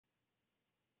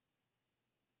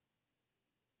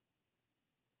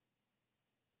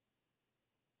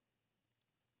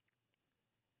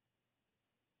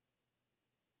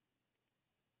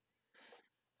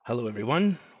Hello,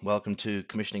 everyone. Welcome to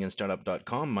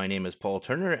commissioningandstartup.com. My name is Paul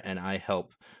Turner, and I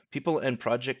help people and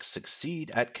projects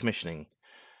succeed at commissioning.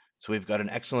 So, we've got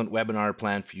an excellent webinar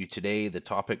planned for you today. The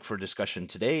topic for discussion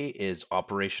today is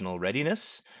operational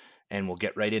readiness, and we'll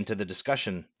get right into the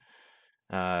discussion.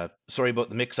 Sorry about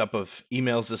the mix up of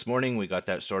emails this morning. We got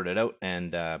that sorted out,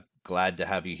 and glad to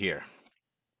have you here.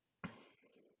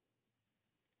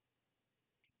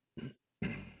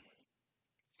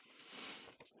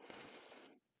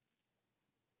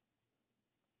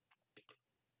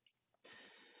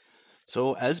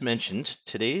 So, as mentioned,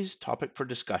 today's topic for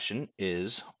discussion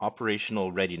is operational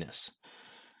readiness.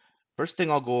 First thing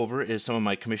I'll go over is some of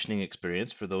my commissioning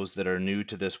experience for those that are new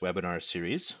to this webinar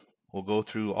series. We'll go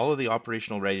through all of the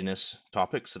operational readiness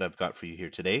topics that I've got for you here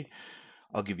today.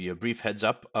 I'll give you a brief heads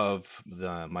up of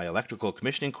my electrical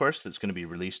commissioning course that's going to be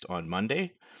released on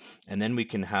Monday, and then we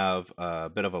can have a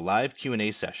bit of a live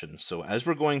Q&A session. So as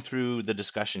we're going through the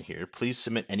discussion here, please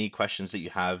submit any questions that you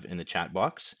have in the chat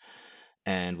box,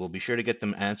 and we'll be sure to get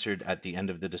them answered at the end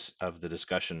of the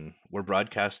discussion. We're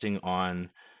broadcasting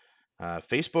on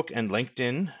Facebook and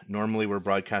LinkedIn. Normally we're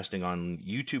broadcasting on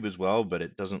YouTube as well, but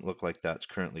it doesn't look like that's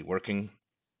currently working.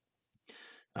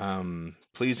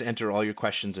 Please enter all your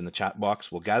questions in the chat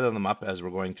box. We'll gather them up as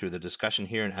we're going through the discussion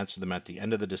here and answer them at the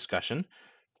end of the discussion.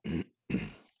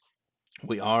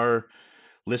 We are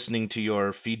listening to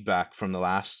your feedback from the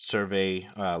last survey,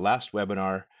 last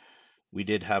webinar. We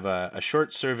did have a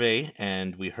short survey,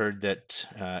 and we heard that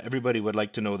everybody would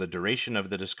like to know the duration of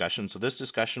the discussion. So this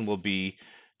discussion will be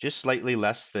just slightly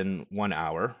less than 1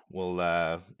 hour. We'll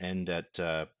end at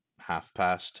half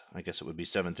past, I guess it would be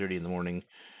 7:30 in the morning,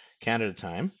 Canada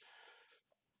time.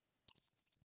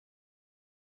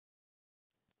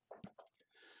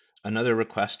 Another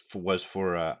request was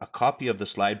for a copy of the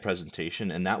slide presentation,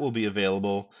 and that will be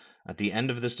available at the end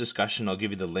of this discussion. I'll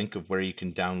give you the link of where you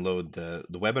can download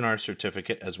the webinar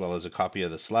certificate as well as a copy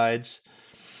of the slides.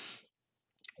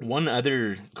 One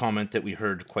other comment that we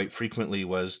heard quite frequently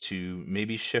was to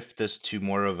maybe shift this to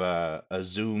more of a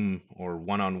Zoom or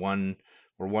one-on-one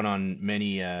or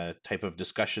one-on-many type of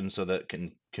discussion so that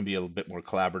can be a bit more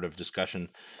collaborative discussion.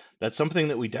 That's something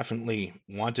that we definitely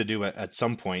want to do at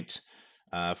some point.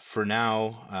 For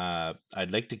now,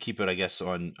 I'd like to keep it, I guess,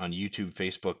 on YouTube,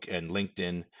 Facebook, and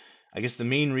LinkedIn. I guess the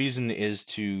main reason is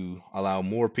to allow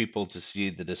more people to see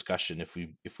the discussion. If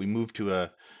we move to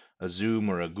a Zoom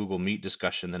or a Google Meet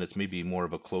discussion, then it's maybe more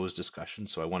of a closed discussion.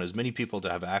 So I want as many people to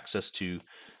have access to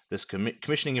this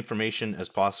commissioning information as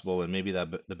possible, and maybe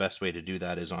the best way to do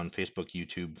that is on Facebook,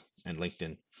 YouTube, and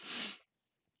LinkedIn.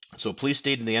 So please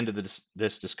stay to the end of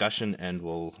this discussion, and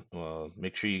we'll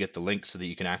make sure you get the link so that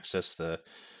you can access the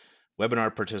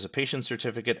webinar participation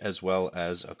certificate as well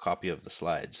as a copy of the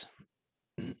slides.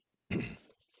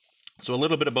 So a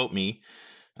little bit about me.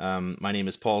 My name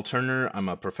is Paul Turner. I'm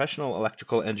a professional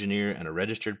electrical engineer and a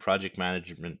registered project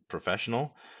management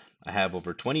professional. I have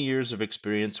over 20 years of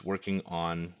experience working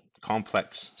on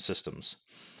complex systems.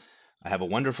 I have a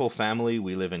wonderful family.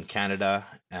 We live in Canada.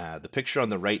 The picture on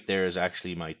the right there is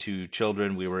actually my two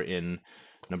children. We were in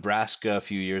Nebraska a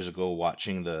few years ago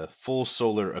watching the full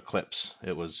solar eclipse.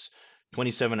 It was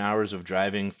 27 hours of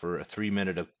driving for a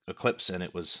 3-minute eclipse, and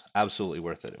it was absolutely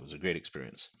worth it. It was a great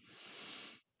experience.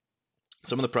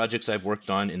 Some of the projects I've worked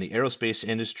on in the aerospace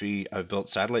industry: I've built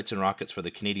satellites and rockets for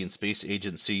the Canadian Space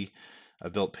Agency.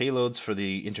 I've built payloads for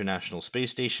the International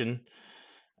Space Station.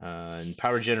 In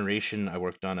power generation, I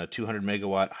worked on a 200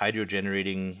 megawatt hydro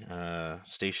generating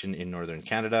station in northern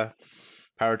Canada.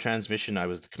 Power transmission, I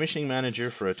was the commissioning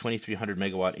manager for a 2300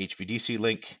 megawatt HVDC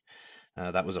link.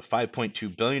 That was a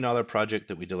 $5.2 billion project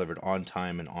that we delivered on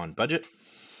time and on budget.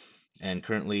 And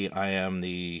currently, I am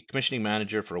the commissioning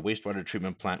manager for a wastewater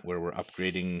treatment plant where we're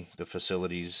upgrading the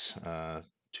facilities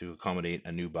to accommodate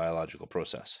a new biological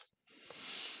process.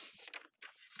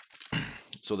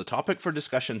 So the topic for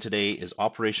discussion today is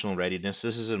operational readiness.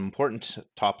 This is an important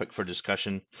topic for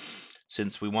discussion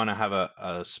since we want to have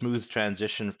a smooth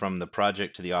transition from the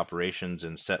project to the operations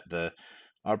and set the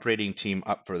operating team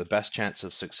up for the best chance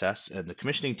of success. And the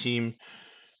commissioning team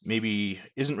maybe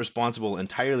isn't responsible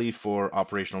entirely for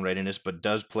operational readiness, but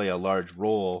does play a large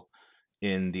role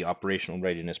in the operational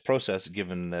readiness process,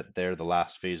 given that they're the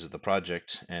last phase of the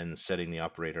project and setting the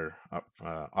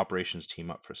operations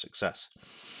team up for success.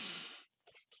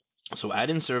 So at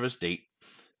in-service date,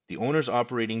 the owner's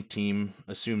operating team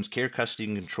assumes care, custody,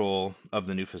 and control of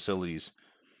the new facilities.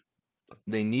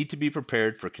 They need to be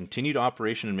prepared for continued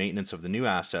operation and maintenance of the new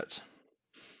assets.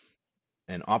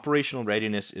 And operational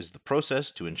readiness is the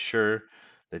process to ensure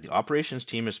that the operations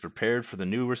team is prepared for the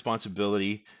new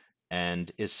responsibility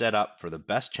and is set up for the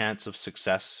best chance of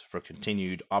success for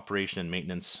continued operation and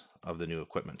maintenance of the new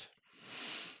equipment.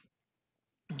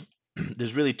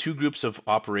 There's really two groups of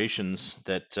operations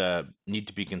that need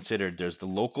to be considered. There's the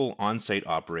local on-site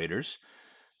operators,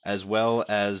 as well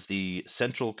as the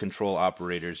central control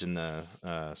operators in the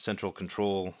central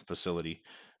control facility.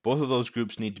 Both of those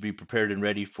groups need to be prepared and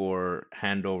ready for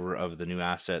handover of the new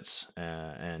assets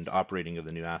and operating of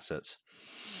the new assets.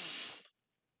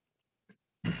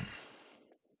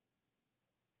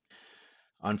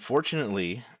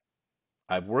 Unfortunately,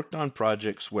 I've worked on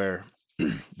projects where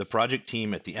the project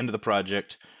team at the end of the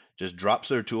project just drops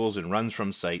their tools and runs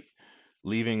from site,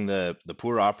 leaving the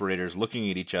poor operators looking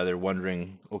at each other,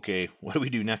 wondering, okay, what do we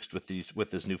do next with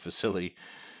this new facility?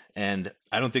 And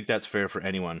I don't think that's fair for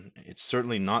anyone. It's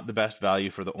certainly not the best value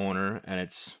for the owner, and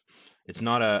it's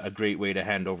not a great way to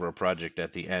hand over a project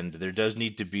at the end. There does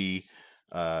need to be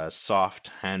a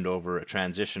soft handover, a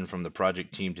transition from the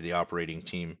project team to the operating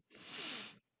team.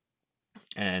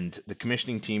 And the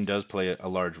commissioning team does play a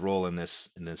large role in this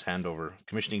handover.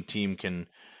 Commissioning team can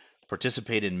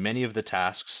participate in many of the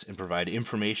tasks and provide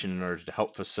information in order to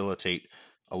help facilitate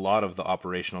a lot of the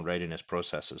operational readiness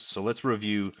processes. So let's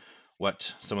review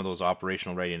what some of those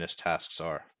operational readiness tasks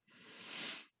are.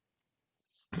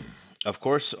 Of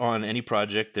course, on any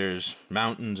project, there's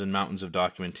mountains and mountains of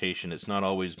documentation. It's not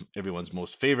always everyone's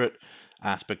most favorite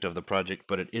aspect of the project,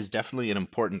 but it is definitely an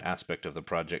important aspect of the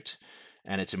project.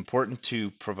 And it's important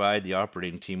to provide the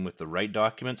operating team with the right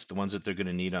documents, the ones that they're going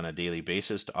to need on a daily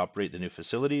basis to operate the new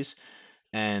facilities,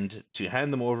 and to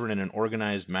hand them over in an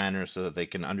organized manner so that they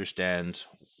can understand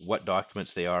what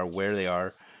documents they are, where they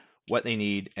are, what they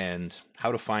need, and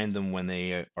how to find them when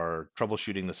they are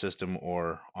troubleshooting the system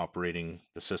or operating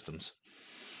the systems.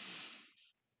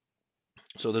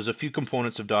 So there's a few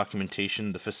components of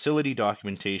documentation. The facility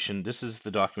documentation, this is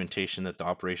the documentation that the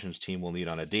operations team will need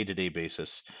on a day-to-day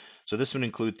basis. So this would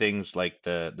include things like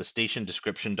the station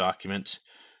description document,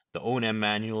 the O&M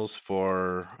manuals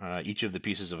for each of the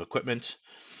pieces of equipment,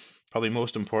 probably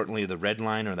most importantly, the red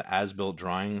line or the as-built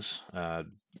drawings,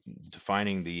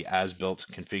 defining the as-built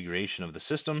configuration of the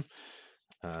system.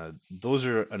 Those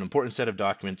are an important set of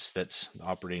documents that the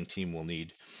operating team will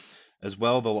need. As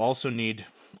well, they'll also need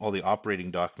all the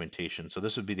operating documentation. So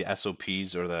this would be the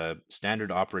SOPs or the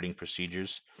standard operating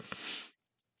procedures.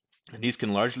 And these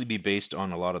can largely be based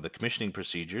on a lot of the commissioning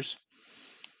procedures.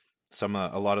 A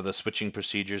lot of the switching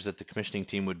procedures that the commissioning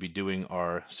team would be doing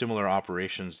are similar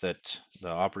operations that the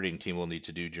operating team will need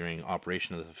to do during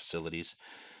operation of the facilities,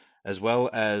 as well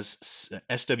as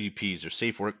SWPs or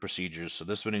safe work procedures. So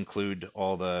this would include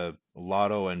all the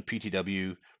LOTO and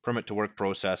PTW permit to work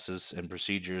processes and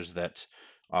procedures that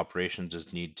operations is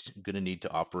going to need to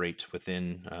operate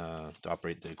within to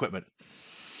operate the equipment.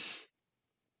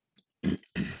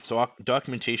 So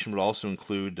documentation would also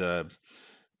include a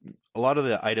lot of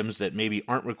the items that maybe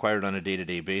aren't required on a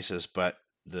day-to-day basis, but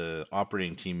the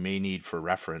operating team may need for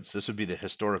reference. This would be the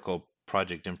historical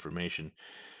project information.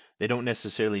 They don't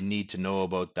necessarily need to know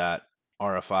about that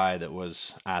RFI that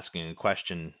was asking a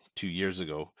question 2 years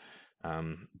ago.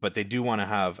 But they do want to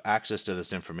have access to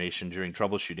this information during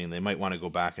troubleshooting. They might want to go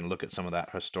back and look at some of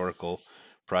that historical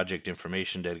project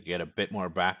information to get a bit more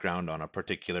background on a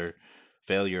particular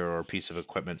failure or piece of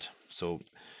equipment. So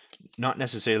not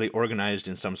necessarily organized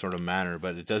in some sort of manner,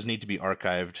 but it does need to be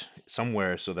archived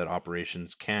somewhere so that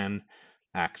operations can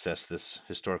access this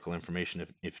historical information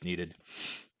if needed.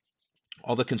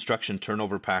 All the construction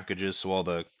turnover packages, so all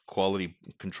the quality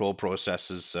control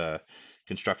processes,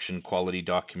 construction quality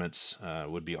documents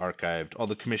would be archived. All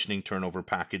the commissioning turnover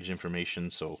package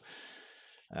information, so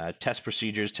test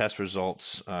procedures, test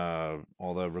results,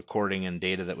 all the recording and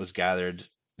data that was gathered.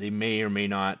 They may or may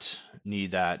not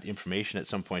need that information at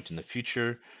some point in the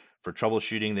future for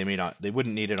troubleshooting. They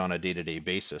wouldn't need it on a day-to-day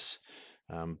basis,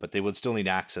 but they would still need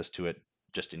access to it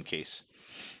just in case.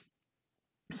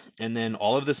 And then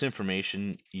all of this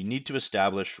information, you need to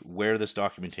establish where this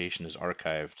documentation is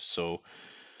archived. So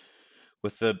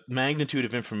with the magnitude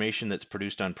of information that's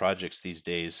produced on projects these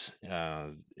days,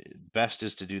 best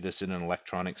is to do this in an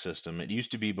electronic system. It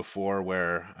used to be before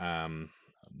where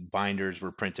binders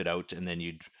were printed out and then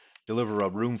you'd deliver a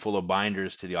room full of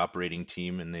binders to the operating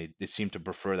team, and they seem to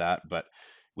prefer that. But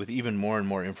with even more and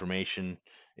more information,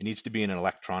 it needs to be in an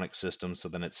electronic system so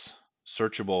then it's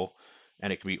searchable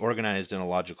and it can be organized in a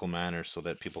logical manner so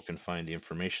that people can find the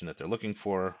information that they're looking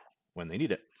for when they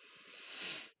need it.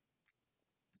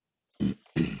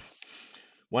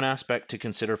 One aspect to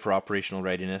consider for operational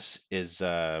readiness is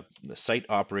the site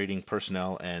operating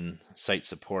personnel and site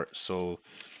support. So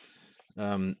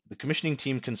The commissioning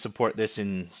team can support this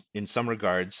in some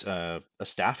regards. A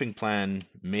staffing plan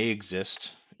may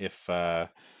exist if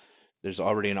there's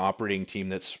already an operating team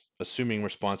that's assuming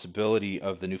responsibility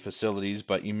of the new facilities,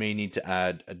 but you may need to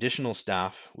add additional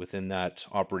staff within that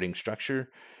operating structure,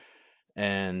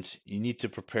 and you need to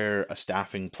prepare a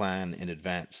staffing plan in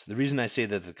advance. The reason I say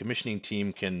that the commissioning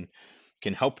team can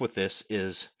help with this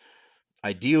is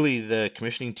ideally the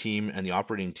commissioning team and the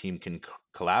operating team can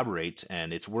collaborate,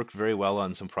 and it's worked very well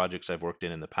on some projects I've worked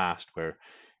in the past where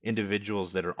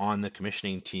individuals that are on the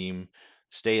commissioning team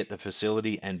stay at the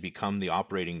facility and become the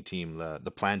operating team,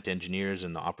 the plant engineers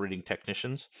and the operating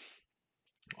technicians.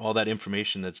 All that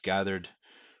information that's gathered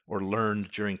or learned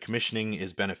during commissioning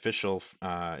is beneficial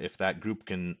if that group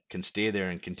can stay there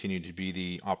and continue to be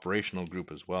the operational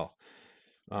group as well.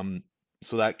 Um,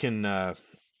 so that can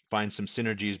find some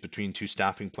synergies between two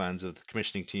staffing plans of the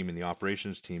commissioning team and the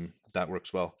operations team. That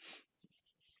works well.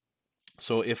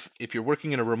 So if you're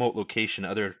working in a remote location,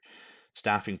 other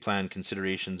staffing plan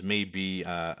considerations may be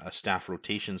a staff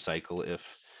rotation cycle if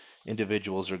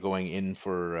individuals are going in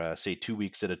for say 2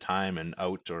 weeks at a time and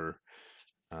out, or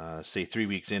say 3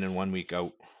 weeks in and 1 week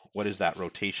out. What is that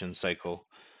rotation cycle?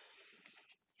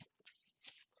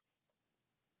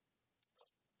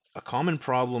 A common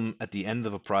problem at the end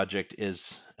of a project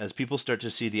is as people start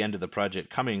to see the end of the project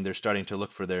coming, they're starting to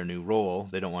look for their new role.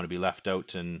 They don't want to be left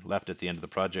out and left at the end of the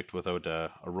project without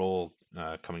a role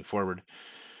coming forward.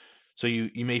 So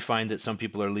you may find that some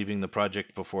people are leaving the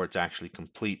project before it's actually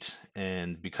complete.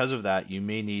 And because of that, you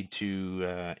may need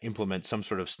to implement some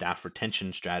sort of staff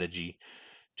retention strategy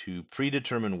to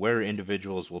predetermine where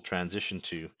individuals will transition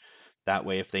to. That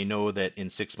way, if they know that in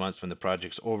 6 months when the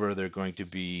project's over, they're going to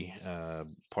be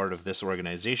part of this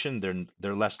organization,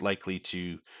 they're less likely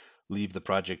to leave the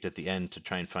project at the end to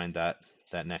try and find that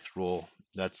next role.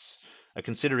 That's a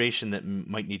consideration that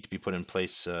might need to be put in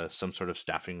place, some sort of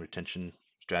staffing retention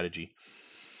strategy.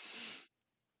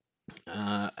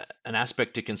 Uh, an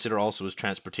aspect to consider also is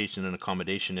transportation and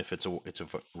accommodation. If it's a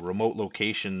remote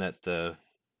location that the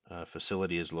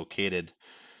facility is located,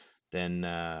 then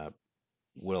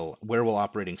where will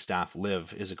operating staff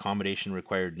live? Is accommodation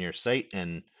required near site,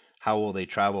 and how will they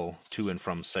travel to and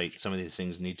from site? Some of these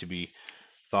things need to be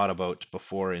thought about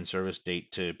before in-service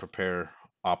date to prepare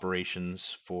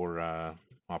operations for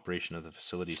operation of the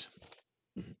facilities.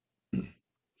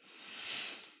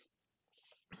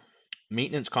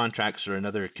 Maintenance contracts are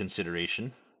another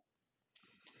consideration.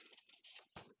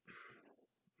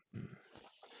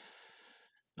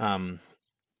 Um,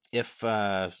 if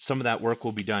some of that work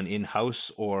will be done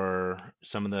in-house or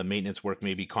some of the maintenance work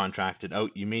may be contracted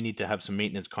out, you may need to have some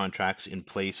maintenance contracts in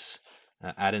place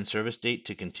at in-service date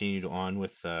to continue on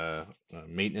with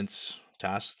maintenance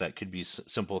tasks. That could be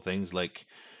simple things like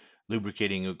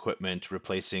lubricating equipment,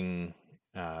 replacing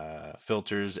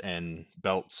filters and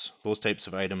belts, those types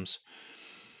of items.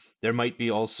 There might be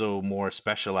also more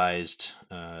specialized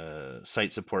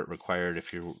site support required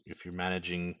if you're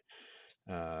managing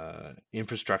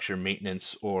infrastructure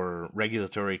maintenance or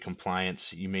regulatory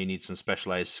compliance. You may need some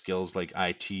specialized skills like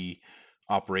IT,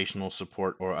 operational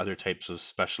support, or other types of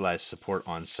specialized support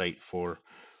on site for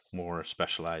more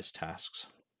specialized tasks.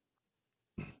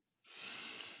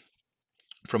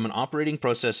 From an operating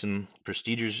process and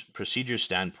procedures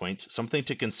standpoint, something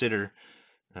to consider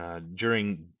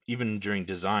during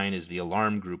design is the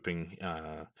alarm grouping.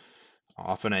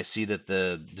 Often I see that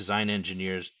the design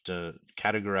engineers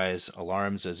categorize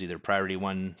alarms as either priority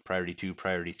 1, priority 2,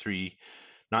 priority 3,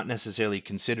 not necessarily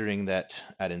considering that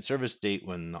at in-service date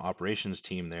when the operations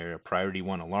team there, a priority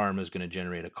 1 alarm is going to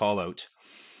generate a call out.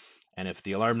 And if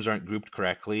the alarms aren't grouped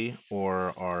correctly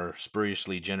or are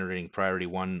spuriously generating priority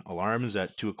 1 alarms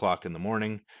at 2 o'clock in the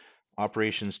morning,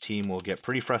 operations team will get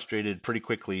pretty frustrated pretty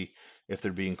quickly if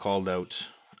they're being called out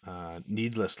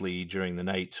needlessly during the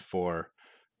night for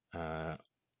uh,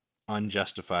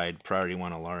 unjustified priority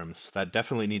 1 alarms. That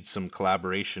definitely needs some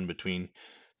collaboration between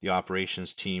the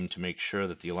operations team to make sure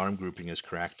that the alarm grouping is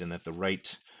correct and that the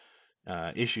right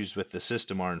issues with the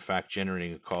system are in fact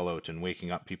generating a call out and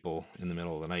waking up people in the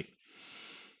middle of the night.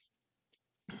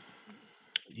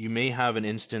 You may have an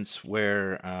instance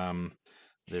where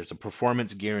there's a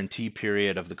performance guarantee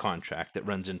period of the contract that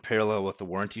runs in parallel with the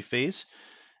warranty phase,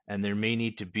 and there may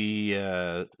need to be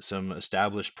some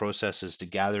established processes to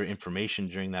gather information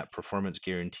during that performance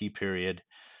guarantee period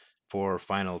for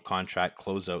final contract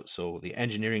closeout. So the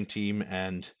engineering team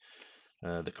and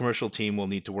the commercial team will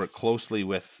need to work closely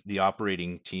with the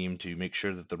operating team to make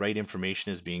sure that the right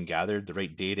information is being gathered, the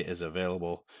right data is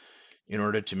available in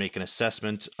order to make an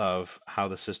assessment of how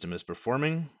the system is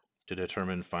performing to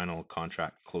determine final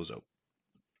contract closeout.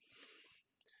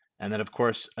 And then, of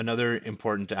course, another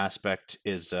important aspect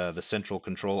is the central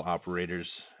control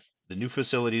operators. The new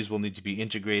facilities will need to be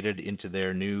integrated into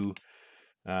their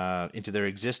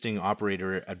existing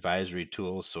operator advisory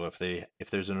tools. So if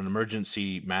there's an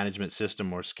emergency management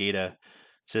system or SCADA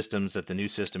systems that the new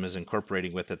system is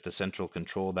incorporating with it, the central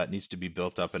control that needs to be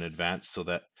built up in advance so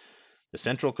that the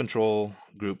central control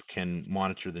group can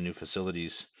monitor the new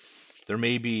facilities. There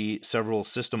may be several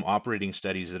system operating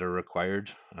studies that are required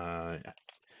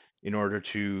in order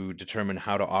to determine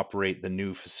how to operate the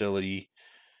new facility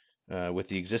with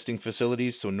the existing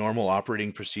facilities. So normal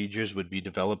operating procedures would be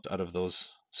developed out of those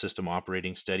system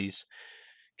operating studies.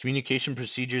 Communication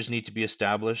procedures need to be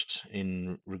established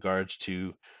in regards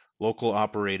to local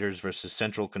operators versus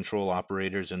central control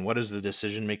operators, and what is the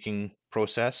decision making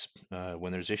process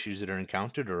when there's issues that are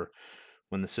encountered or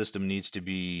when the system needs to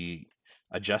be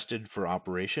adjusted for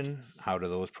operation. How do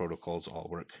those protocols all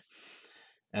work?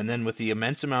 And then with the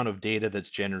immense amount of data that's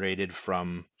generated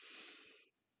from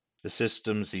the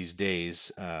systems these days,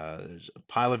 there's a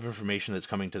pile of information that's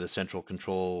coming to the central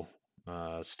control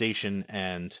station,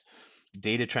 and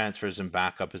data transfers and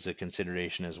backup is a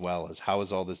consideration as well, as how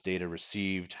is all this data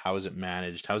received, how is it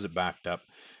managed, how is it backed up,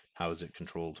 how is it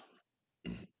controlled.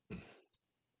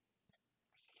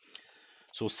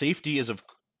 So safety is of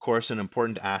course an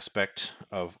important aspect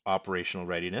of operational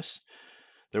readiness.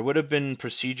 There would have been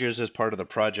procedures as part of the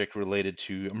project related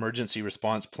to emergency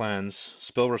response plans,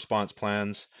 spill response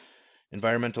plans,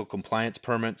 environmental compliance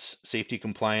permits, safety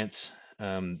compliance.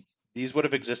 These would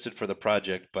have existed for the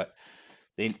project, but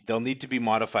they'll need to be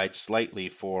modified slightly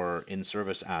for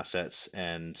in-service assets,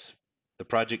 and the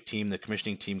project team, the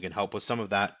commissioning team can help with some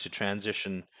of that to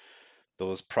transition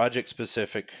those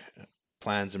project-specific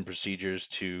plans and procedures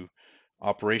to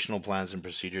operational plans and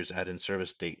procedures at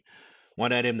in-service date.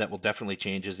 One item that will definitely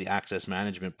change is the access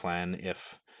management plan.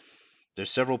 If there's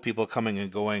several people coming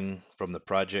and going from the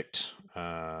project,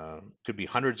 could be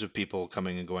hundreds of people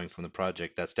coming and going from the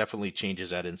project. That's definitely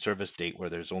changes at in-service date where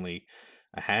there's only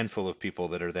a handful of people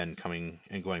that are then coming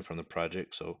and going from the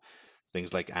project. So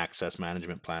things like access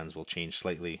management plans will change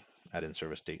slightly at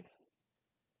in-service date.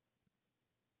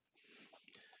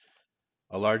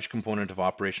 A large component of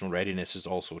operational readiness is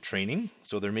also training.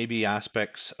 So there may be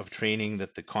aspects of training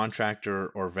that the contractor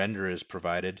or vendor is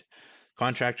provided.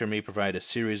 Contractor may provide a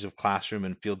series of classroom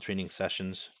and field training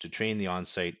sessions to train the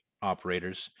on-site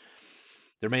operators.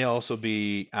 There may also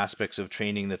be aspects of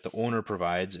training that the owner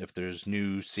provides. If there's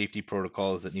new safety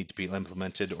protocols that need to be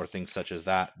implemented or things such as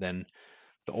that, then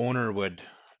the owner would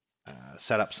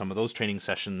set up some of those training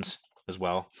sessions as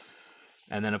well.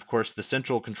 And then, of course, the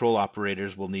central control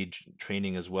operators will need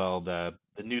training as well. The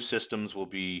new systems will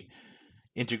be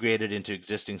integrated into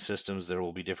existing systems. There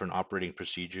will be different operating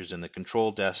procedures, and the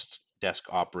control desk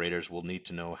operators will need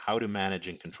to know how to manage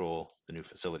and control the new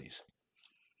facilities.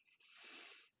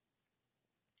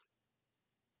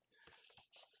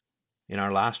 In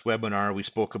our last webinar, we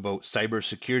spoke about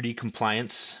cybersecurity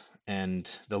compliance and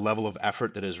the level of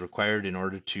effort that is required in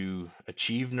order to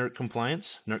achieve NERC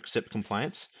compliance, NERC CIP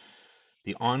compliance.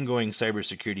 The ongoing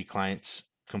cybersecurity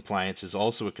compliance is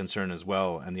also a concern as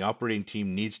well, and the operating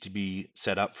team needs to be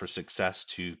set up for success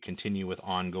to continue with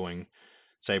ongoing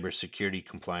cybersecurity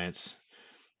compliance.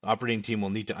 The operating team will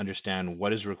need to understand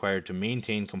what is required to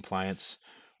maintain compliance,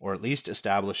 or at least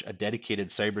establish a dedicated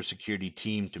cybersecurity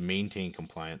team to maintain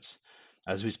compliance.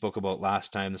 As we spoke about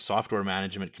last time, the software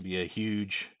management can be a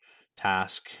huge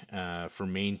task for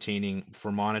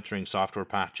monitoring software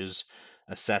patches,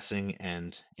 assessing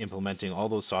and implementing all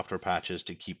those software patches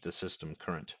to keep the system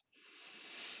current.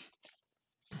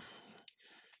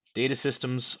 Data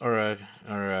systems are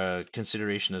a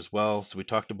consideration as well. So we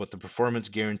talked about the performance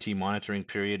guarantee monitoring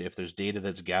period. If there's data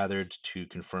that's gathered to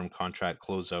confirm contract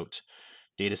closeout,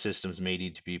 data systems may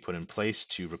need to be put in place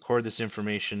to record this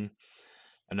information.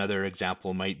 Another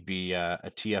example might be a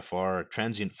TFR, a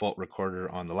transient fault recorder.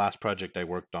 On the last project I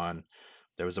worked on,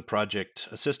 there was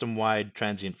a system-wide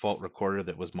transient fault recorder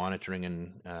that was monitoring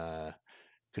and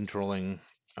controlling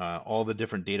all the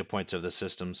different data points of the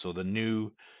system. So the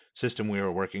new system we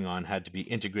were working on had to be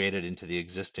integrated into the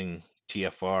existing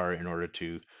TFR in order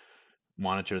to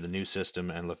monitor the new system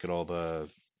and look at all the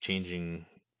changing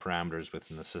parameters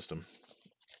within the system.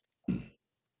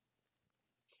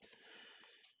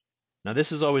 Now,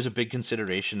 this is always a big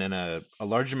consideration, and a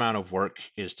large amount of work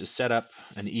is to set up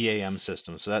an EAM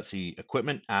system. So that's the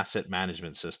Equipment Asset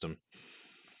Management System.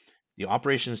 The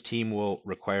operations team will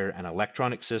require an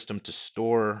electronic system to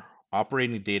store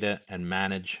operating data and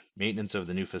manage maintenance of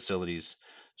the new facilities.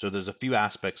 So there's a few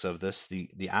aspects of this.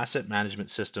 The asset management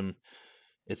system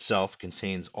itself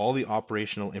contains all the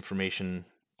operational information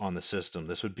on the system.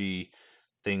 This would be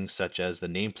things such as the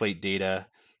nameplate data,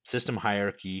 system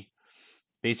hierarchy,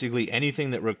 basically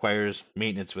anything that requires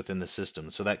maintenance within the system.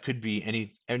 So that could be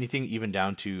anything even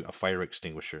down to a fire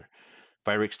extinguisher.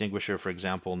 Fire extinguisher, for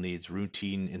example, needs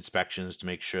routine inspections to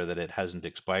make sure that it hasn't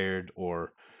expired,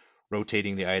 or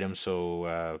rotating the item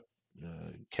so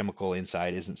chemical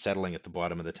inside isn't settling at the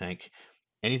bottom of the tank.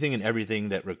 Anything and everything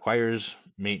that requires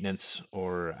maintenance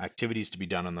or activities to be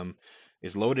done on them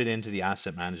is loaded into the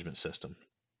asset management system.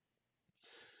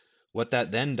 What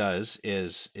that then does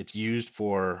is it's used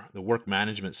for the work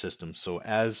management system. So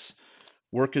as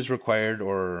work is required,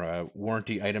 or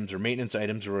warranty items or maintenance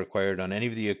items are required on any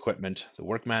of the equipment, the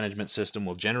work management system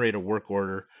will generate a work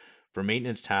order for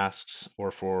maintenance tasks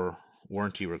or for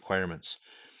warranty requirements.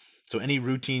 So any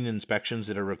routine inspections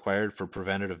that are required for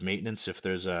preventative maintenance, if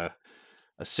there's a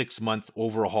 6 month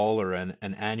overhaul or an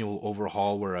annual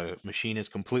overhaul where a machine is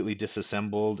completely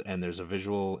disassembled and there's a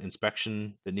visual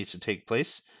inspection that needs to take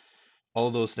place, all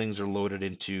those things are loaded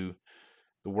into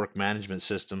the work management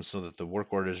system so that the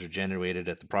work orders are generated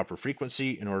at the proper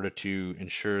frequency in order to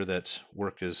ensure that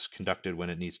work is conducted when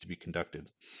it needs to be conducted.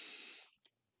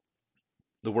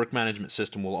 The work management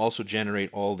system will also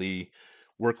generate all the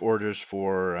work orders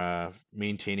for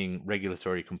maintaining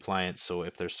regulatory compliance. So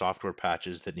if there's software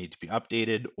patches that need to be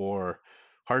updated or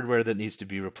hardware that needs to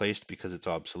be replaced because it's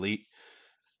obsolete,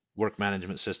 work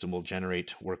management system will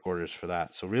generate work orders for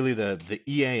that. So really the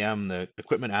EAM, the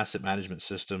equipment asset management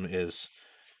system, is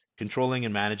controlling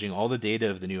and managing all the data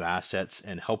of the new assets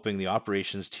and helping the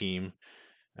operations team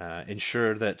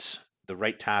ensure that the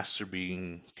right tasks are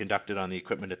being conducted on the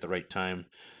equipment at the right time.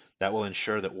 That will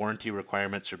ensure that warranty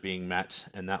requirements are being met,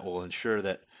 and that will ensure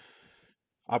that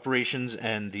operations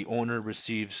and the owner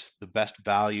receives the best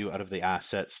value out of the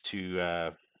assets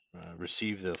to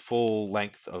receive the full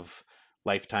length of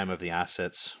lifetime of the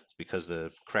assets because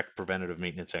the correct preventative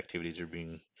maintenance activities are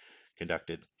being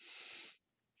conducted.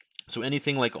 So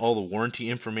anything like all the warranty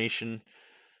information,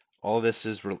 all this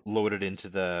is loaded into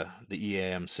the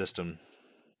EAM system.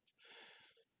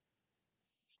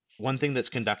 One thing that's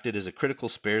conducted is a critical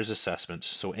spares assessment.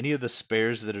 So any of the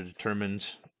spares that are determined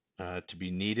to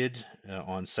be needed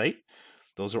on site,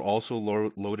 those are also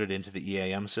loaded into the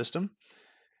EAM system.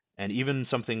 And even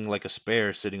something like a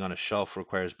spare sitting on a shelf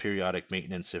requires periodic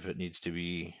maintenance if it needs to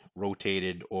be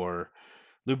rotated or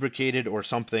lubricated or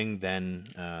something, then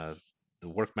the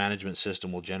work management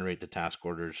system will generate the task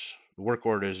orders, the work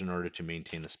orders in order to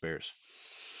maintain the spares.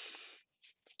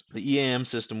 The EAM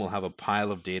system will have a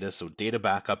pile of data, so data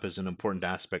backup is an important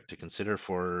aspect to consider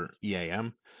for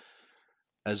EAM.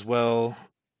 As well,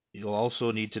 you'll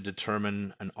also need to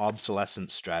determine an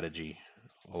obsolescence strategy.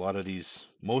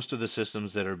 Most of the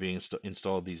systems that are being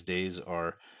installed these days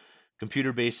are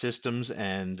computer-based systems,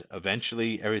 and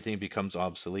eventually everything becomes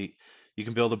obsolete. You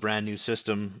can build a brand new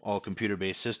system, all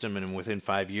computer-based system, and within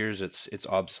 5 years it's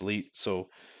obsolete. So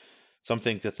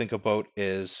something to think about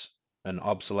is an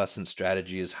obsolescence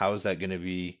strategy. Is how is that going to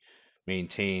be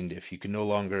maintained? If you can no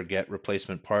longer get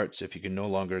replacement parts, if you can no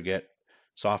longer get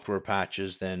software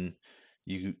patches, then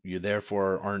you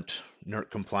therefore aren't NERC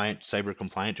compliant, cyber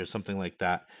compliant, or something like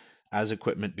that. As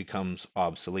equipment becomes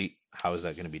obsolete, how is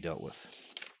that going to be dealt with?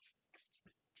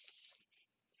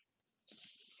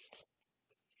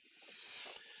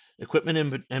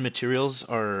 Equipment and materials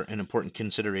are an important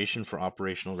consideration for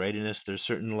operational readiness. There's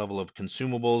certain level of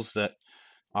consumables that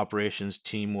operations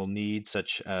team will need,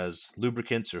 such as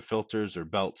lubricants or filters or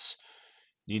belts.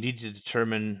 You need to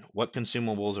determine what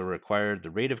consumables are required, the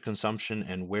rate of consumption,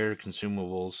 and where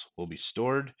consumables will be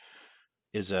stored.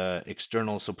 Is a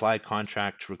external supply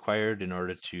contract required in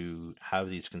order to have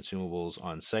these consumables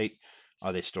on site?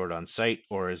 Are they stored on site,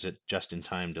 or is it just in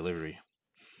time delivery?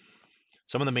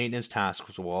 Some of the maintenance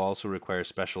tasks will also require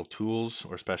special tools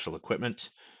or special equipment.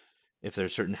 If there are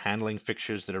certain handling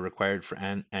fixtures that are required for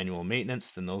annual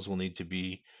maintenance, then those will need to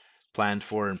be planned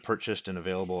for and purchased and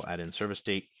available at in-service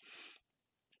date.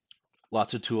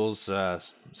 Lots of tools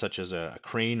such as a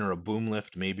crane or a boom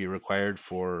lift may be required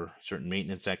for certain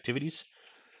maintenance activities.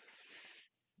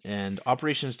 And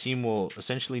operations team will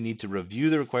essentially need to review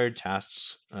the required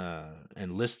tasks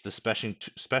and list the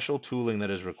special tooling that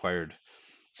is required.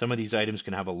 Some of these items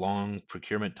can have a long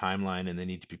procurement timeline and they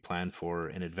need to be planned for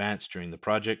in advance during the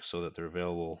project so that they're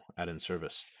available at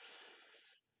in-service.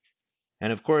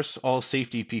 And of course, all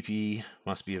safety PPE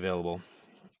must be available.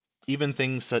 Even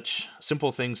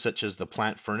simple things such as the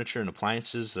plant furniture and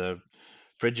appliances,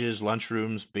 fridges,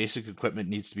 lunchrooms, basic equipment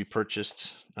needs to be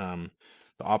purchased. The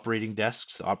operating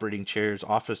desks, the operating chairs,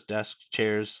 office desks,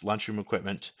 chairs, lunchroom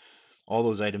equipment, all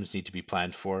those items need to be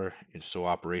planned for so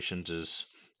operations is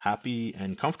happy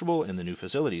and comfortable in the new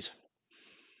facilities.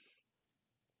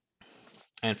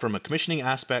 And from a commissioning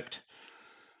aspect,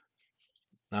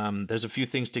 there's a few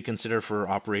things to consider for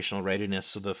operational readiness.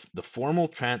 So the formal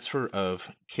transfer of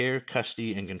care,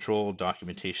 custody, and control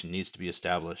documentation needs to be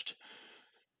established.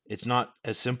 It's not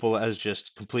as simple as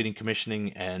just completing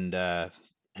commissioning and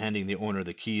handing the owner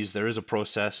the keys. There is a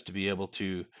process to be able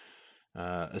to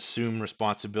assume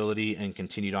responsibility and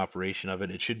continued operation of it.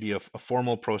 It should be a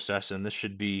formal process, and this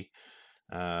should be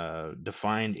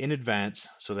defined in advance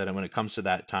so that when it comes to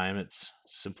that time, it's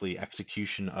simply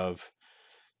execution of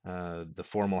the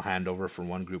formal handover from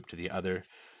one group to the other.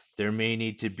 There may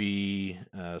need to be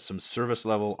some service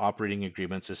level operating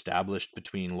agreements established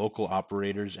between local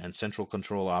operators and central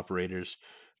control operators.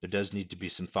 There does need to be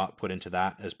some thought put into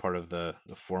that as part of the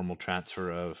formal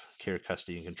transfer of care,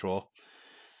 custody, and control.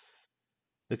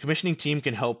 The commissioning team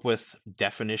can help with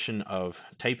definition of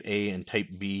type A and type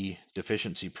B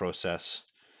deficiency process.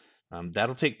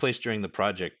 That'll take place during the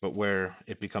project, but where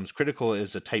it becomes critical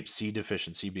is a type C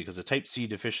deficiency, because a type C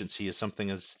deficiency is something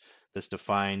that's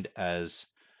defined as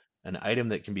an item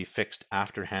that can be fixed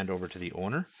after handover to the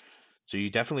owner. So you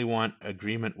definitely want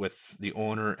agreement with the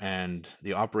owner and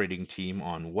the operating team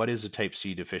on what is a type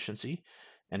C deficiency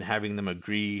and having them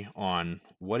agree on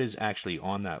what is actually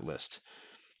on that list.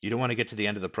 You don't want to get to the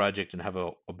end of the project and have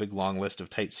a big long list of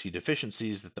type C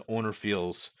deficiencies that the owner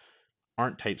feels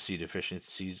aren't type C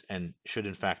deficiencies and should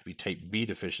in fact be type B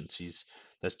deficiencies.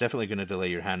 That's definitely going to delay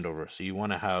your handover. So you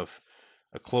want to have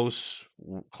a close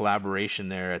collaboration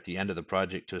there at the end of the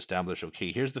project to establish,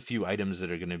 okay, here's the few items that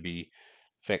are going to be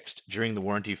fixed during the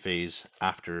warranty phase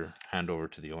after handover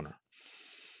to the owner.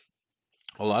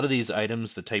 A lot of these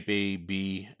items, the type A,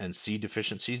 B, and C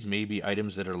deficiencies, may be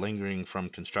items that are lingering from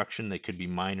construction. They could be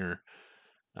minor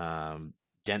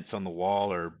dents on the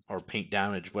wall or paint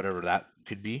damage, whatever that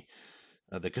could be.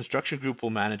 The construction group will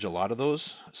manage a lot of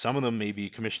those. Some of them may be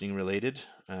commissioning related,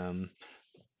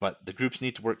 but the groups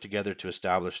need to work together to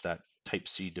establish that type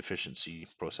C deficiency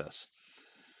process.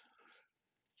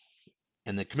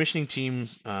 And the commissioning team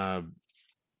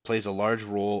plays a large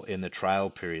role in the trial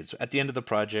period. So at the end of the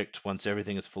project, once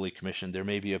everything is fully commissioned, there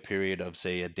may be a period of,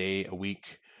 say, a day, a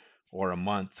week, or a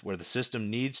month where the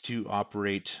system needs to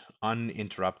operate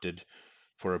uninterrupted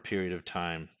for a period of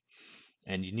time.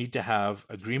 And you need to have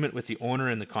agreement with the owner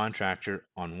and the contractor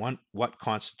on what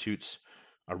constitutes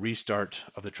a restart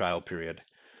of the trial period.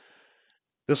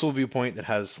 This will be a point that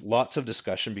has lots of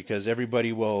discussion because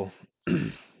everybody will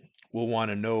will want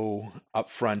to know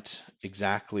upfront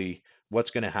exactly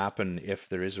what's going to happen if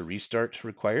there is a restart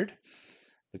required.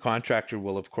 The contractor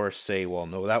will of course say, well,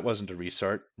 no, that wasn't a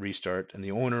restart, and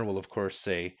the owner will of course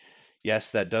say,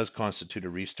 yes, that does constitute a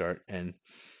restart. And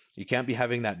you can't be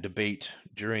having that debate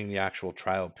during the actual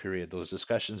trial period. Those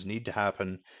discussions need to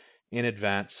happen in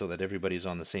advance so that everybody's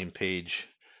on the same page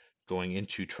going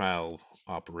into trial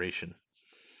operation.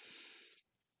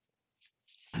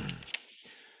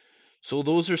 So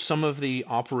those are some of the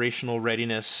operational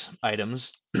readiness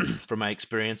items from my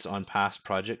experience on past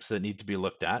projects that need to be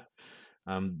looked at.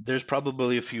 There's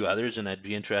probably a few others, and I'd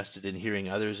be interested in hearing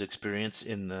others' experience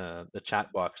in the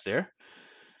chat box there.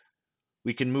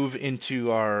 We can move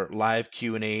into our live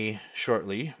Q&A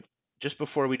shortly. Just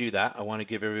before we do that, I want to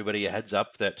give everybody a heads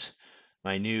up that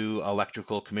my new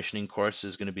electrical commissioning course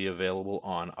is going to be available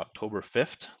on October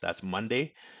 5th. That's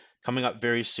Monday. Coming up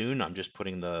very soon. I'm just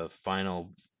putting the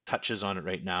final touches on it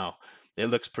right now. It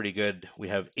looks pretty good. We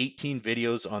have 18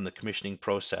 videos on the commissioning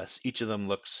process. Each of them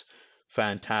looks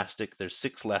fantastic. There's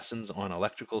 6 lessons on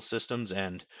electrical systems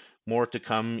and more to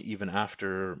come even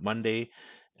after Monday.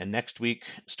 And next week,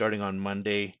 starting on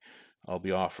Monday, I'll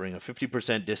be offering a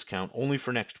 50% discount only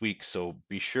for next week. So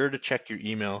be sure to check your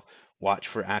email, watch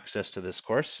for access to this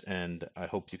course, and I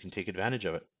hope you can take advantage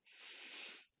of it.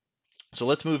 So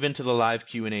let's move into the live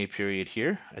Q&A period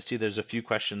here. I see there's a few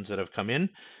questions that have come in,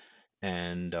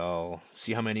 and I'll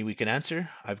see how many we can answer.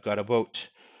 I've got about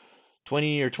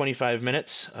 20 or 25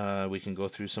 minutes. We can go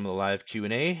through some of the live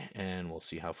Q&A, and we'll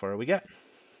see how far we get.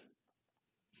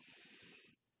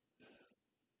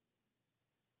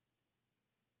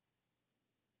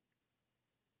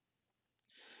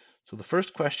 So the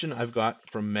first question I've got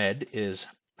from Med is,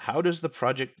 how does the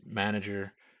project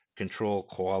manager control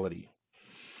quality?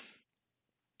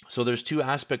 So there's 2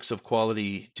 aspects of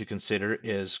quality to consider,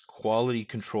 is quality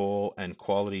control and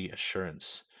quality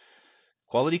assurance.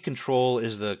 Quality control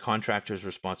is the contractor's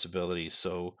responsibility.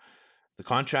 So the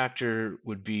contractor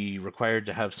would be required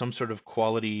to have some sort of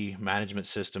quality management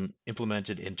system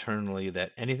implemented internally,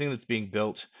 that anything that's being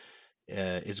built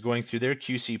is going through their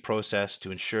QC process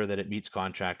to ensure that it meets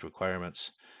contract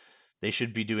requirements. They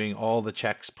should be doing all the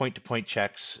checks, point-to-point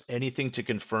checks, anything to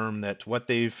confirm that what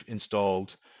they've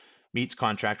installed meets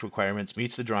contract requirements,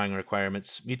 meets the drawing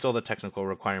requirements, meets all the technical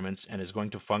requirements, and is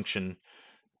going to function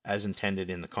as intended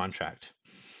in the contract.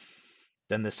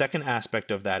 Then the second aspect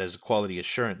of that is quality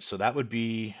assurance. So that would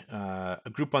be a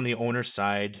group on the owner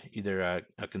side, either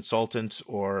a consultant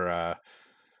or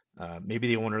maybe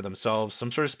the owner themselves,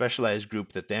 some sort of specialized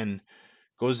group that then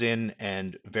goes in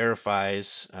and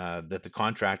verifies that the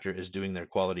contractor is doing their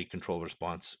quality control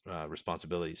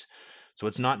responsibilities. So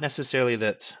it's not necessarily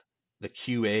that the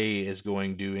QA is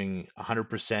going doing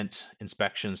 100%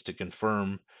 inspections to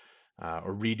confirm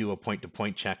or redo a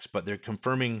point-to-point checks, but they're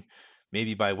confirming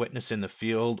maybe by witness in the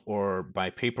field or by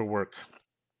paperwork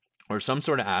or some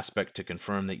sort of aspect to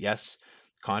confirm that yes,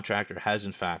 the contractor has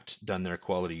in fact done their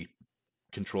quality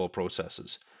control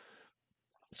processes.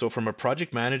 So from a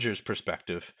project manager's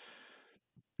perspective,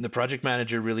 the project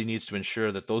manager really needs to ensure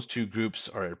that those two groups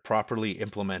are properly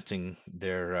implementing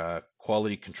their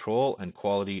quality control and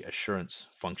quality assurance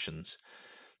functions.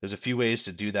 There's a few ways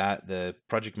to do that. The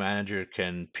project manager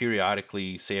can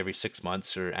periodically, say every 6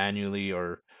 months or annually,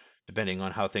 or depending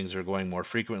on how things are going more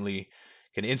frequently,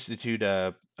 can institute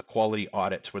a quality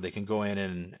audit where they can go in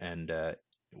and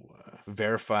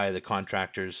verify the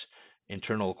contractor's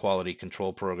internal quality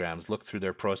control programs, look through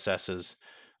their processes,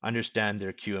 understand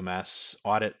their QMS,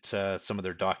 audit some of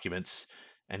their documents,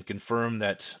 and confirm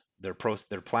that their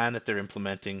plan that they're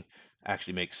implementing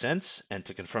actually makes sense, and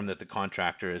to confirm that the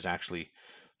contractor is actually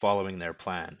following their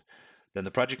plan. Then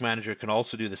the project manager can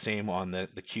also do the same on the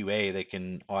QA. They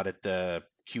can audit the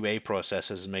QA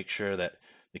processes and make sure that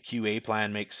the QA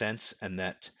plan makes sense and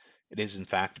that it is in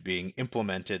fact being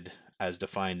implemented as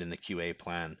defined in the QA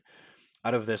plan.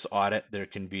 Out of this audit, there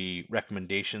can be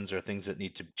recommendations or things that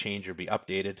need to change or be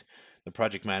updated. The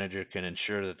project manager can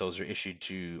ensure that those are issued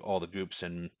to all the groups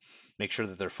and make sure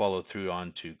that they're followed through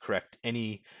on to correct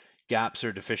any gaps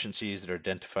or deficiencies that are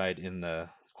identified in the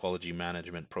quality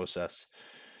management process.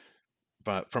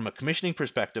 But from a commissioning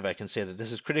perspective, I can say that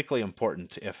this is critically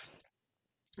important.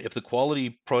 If the quality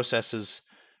processes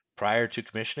prior to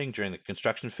commissioning during the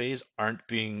construction phase aren't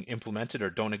being implemented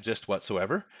or don't exist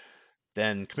whatsoever,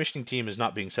 then commissioning team is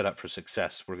not being set up for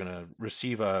success. We're going to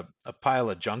receive a pile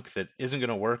of junk that isn't going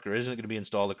to work or isn't going to be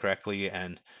installed correctly,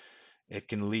 and it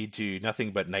can lead to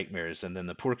nothing but nightmares. And then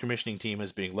the poor commissioning team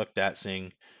is being looked at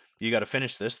saying, you got to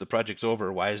finish this. The project's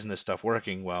over. Why isn't this stuff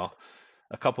working? Well,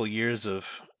 a couple of years of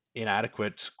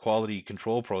inadequate quality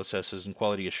control processes and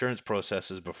quality assurance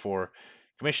processes before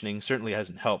commissioning certainly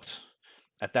hasn't helped.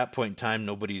 At that point in time,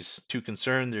 nobody's too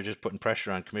concerned. They're just putting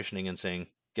pressure on commissioning and saying,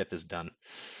 get this done.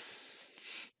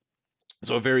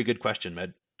 So a very good question,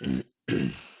 Med.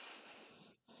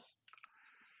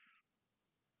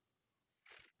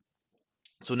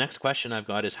 So next question I've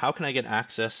got is how can I get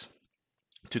access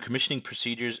to commissioning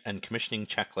procedures and commissioning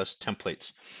checklist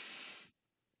templates?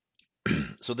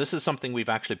 So this is something we've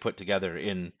actually put together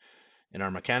in our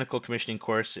mechanical commissioning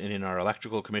course and in our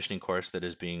electrical commissioning course that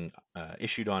is being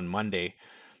issued on Monday.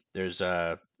 There's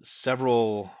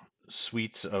several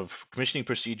suites of commissioning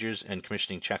procedures and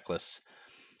commissioning checklists.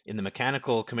 In the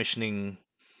mechanical commissioning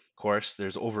course,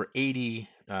 there's over 80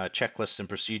 checklists and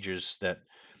procedures that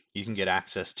you can get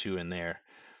access to in there.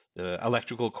 The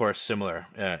electrical course, similar.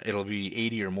 It'll be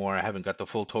 80 or more. I haven't got the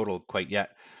full total quite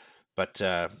yet, but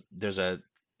there's a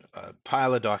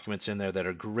pile of documents in there that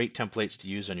are great templates to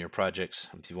use on your projects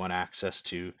if you want access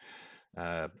to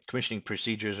commissioning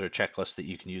procedures or checklists that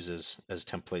you can use as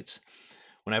templates.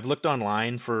 When I've looked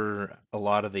online for a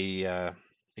lot of the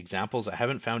examples, I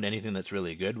haven't found anything that's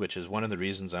really good, which is one of the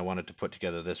reasons I wanted to put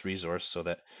together this resource so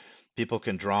that people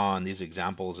can draw on these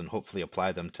examples and hopefully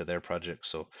apply them to their projects.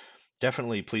 So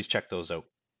definitely please check those out.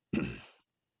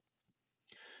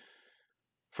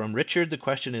 From Richard, the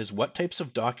question is, what types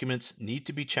of documents need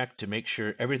to be checked to make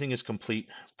sure everything is complete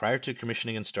prior to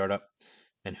commissioning and startup,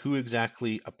 and who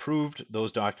exactly approved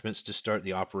those documents to start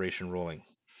the operation rolling?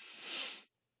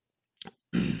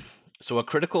 So a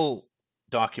critical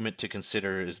document to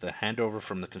consider is the handover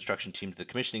from the construction team to the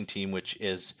commissioning team, which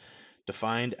is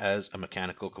defined as a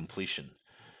mechanical completion.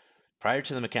 Prior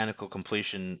to the mechanical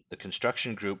completion, the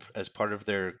construction group, as part of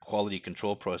their quality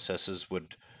control processes,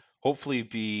 would hopefully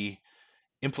be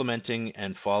implementing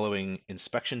and following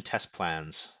inspection test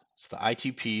plans. So the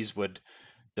ITPs would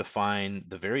define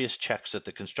the various checks that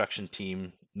the construction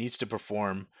team needs to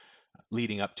perform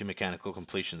leading up to mechanical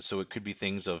completion. So it could be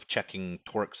things of checking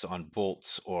torques on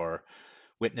bolts or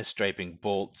witness striping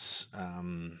bolts,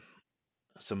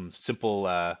 some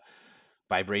simple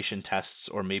vibration tests,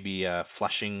 or maybe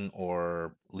flushing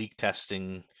or leak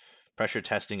testing, pressure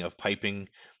testing of piping.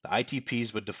 The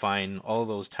ITPs would define all of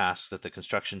those tasks that the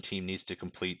construction team needs to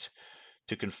complete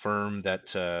to confirm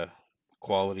that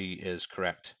quality is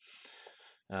correct.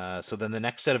 So then the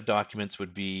next set of documents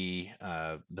would be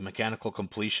the mechanical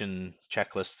completion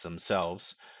checklists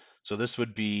themselves. So this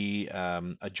would be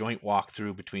a joint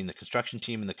walkthrough between the construction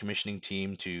team and the commissioning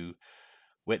team to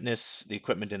witness the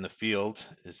equipment in the field.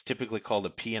 It's typically called a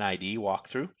P&ID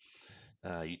walkthrough.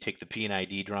 You take the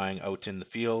P&ID drawing out in the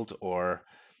field, or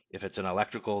if it's an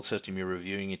electrical system you're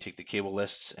reviewing, you take the cable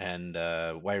lists and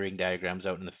wiring diagrams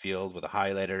out in the field with a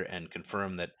highlighter and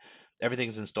confirm that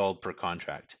everything's installed per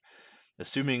contract.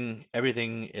 Assuming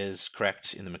everything is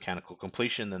correct in the mechanical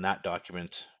completion, then that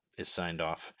document is signed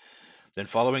off. Then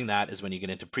following that is when you get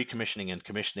into pre-commissioning and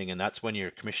commissioning, and that's when your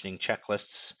commissioning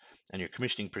checklists and your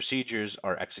commissioning procedures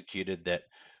are executed that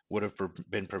would have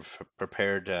been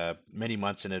prepared many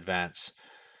months in advance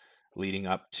leading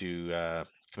up to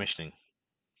commissioning.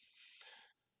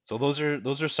 So those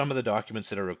are some of the documents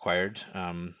that are required.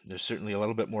 There's certainly a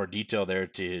little bit more detail there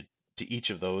to each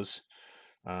of those.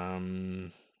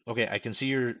 Okay, I can see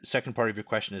your second part of your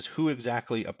question is who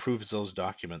exactly approves those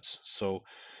documents. So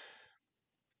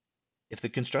if the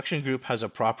construction group has a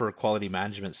proper quality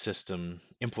management system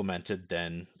implemented,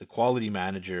 then the quality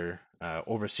manager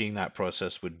overseeing that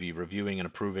process would be reviewing and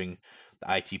approving the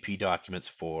ITP documents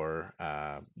for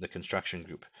the construction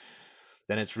group.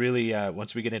 Then it's really,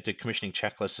 once we get into commissioning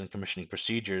checklists and commissioning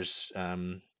procedures,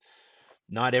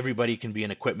 not everybody can be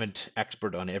an equipment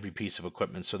expert on every piece of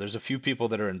equipment. So there's a few people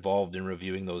that are involved in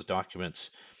reviewing those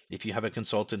documents. If you have a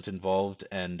consultant involved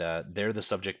and they're the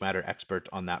subject matter expert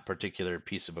on that particular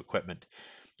piece of equipment,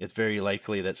 it's very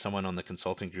likely that someone on the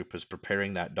consulting group is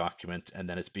preparing that document and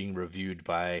then it's being reviewed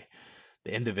by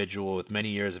the individual with many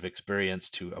years of experience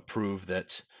to approve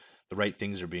that the right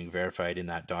things are being verified in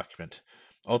that document.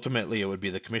 Ultimately, it would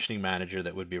be the commissioning manager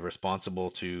that would be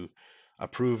responsible to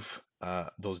approve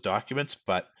those documents,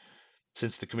 but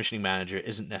since the commissioning manager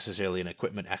isn't necessarily an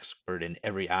equipment expert in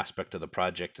every aspect of the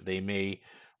project, they may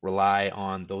rely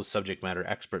on those subject matter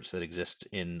experts that exist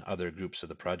in other groups of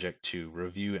the project to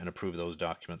review and approve those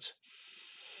documents.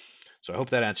 So I hope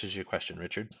that answers your question,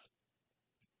 Richard.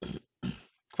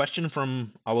 Question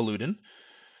from Awaludin.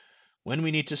 When we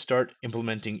need to start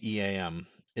implementing EAM,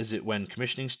 is it when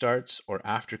commissioning starts or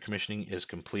after commissioning is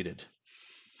completed?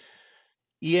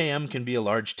 EAM can be a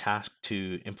large task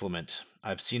to implement.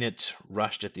 I've seen it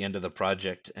rushed at the end of the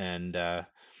project, and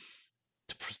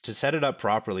to set it up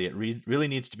properly, it really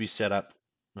needs to be set up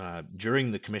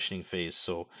during the commissioning phase.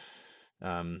 So,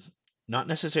 not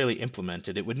necessarily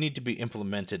implemented. It would need to be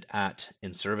implemented at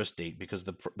in-service date because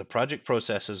the project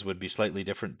processes would be slightly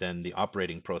different than the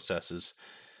operating processes.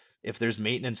 If there's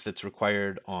maintenance that's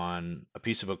required on a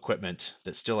piece of equipment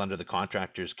that's still under the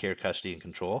contractor's care, custody, and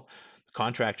control, the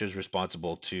contractor is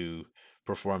responsible to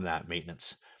perform that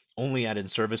maintenance. Only at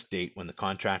in-service date, when the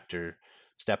contractor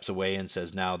steps away and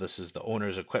says, now this is the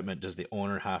owner's equipment, does the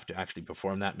owner have to actually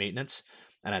perform that maintenance?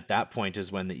 And at that point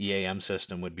is when the EAM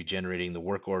system would be generating the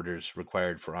work orders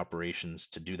required for operations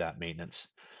to do that maintenance.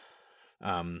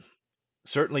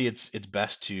 Certainly, it's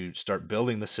best to start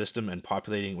building the system and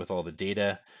populating with all the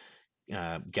data,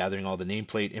 gathering all the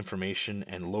nameplate information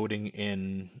and loading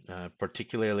in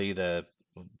particularly the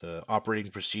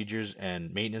operating procedures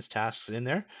and maintenance tasks in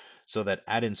there so that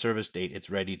at in-service date it's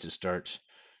ready to start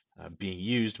being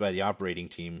used by the operating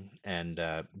team and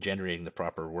generating the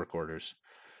proper work orders.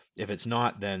 If it's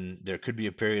not, then there could be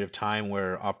a period of time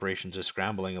where operations is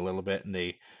scrambling a little bit and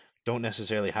they don't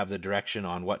necessarily have the direction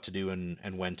on what to do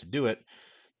and when to do it.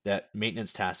 That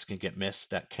maintenance tasks can get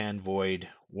missed, that can void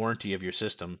warranty of your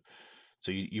system.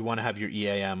 So you want to have your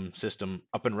EAM system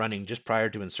up and running just prior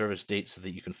to in-service date so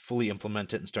that you can fully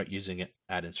implement it and start using it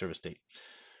at in-service date.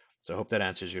 So I hope that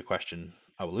answers your question,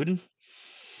 Awaludin.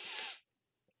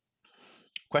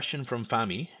 Question from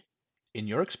Fami. In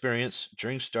your experience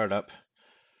during startup,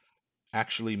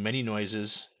 actually many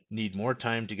noises need more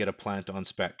time to get a plant on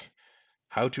spec.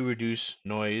 How to reduce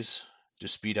noise to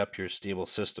speed up your stable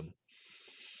system?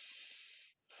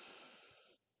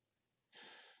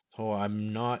 Oh,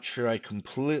 I'm not sure I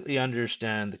completely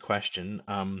understand the question.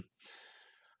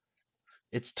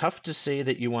 It's tough to say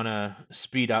that you want to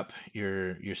speed up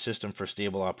your system for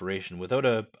stable operation without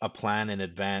a plan in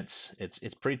advance.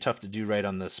 It's pretty tough to do right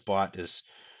on the spot is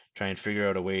try and figure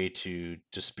out a way to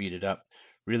speed it up.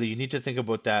 Really, you need to think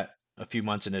about that a few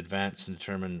months in advance and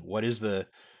determine what is the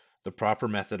proper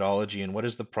methodology and what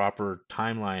is the proper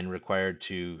timeline required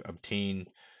to obtain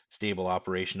stable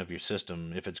operation of your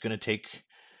system. If it's going to take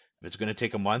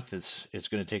a month, it's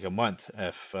going to take a month.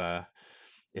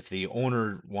 If the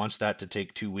owner wants that to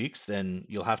take 2 weeks, then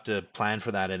you'll have to plan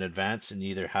for that in advance and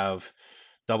either have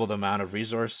double the amount of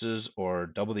resources or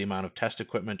double the amount of test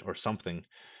equipment or something.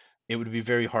 It would be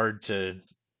very hard to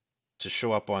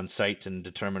show up on site and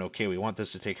determine, okay, we want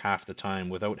this to take half the time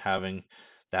without having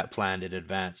that planned in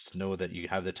advance to know that you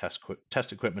have the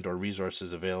test equipment or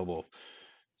resources available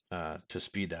to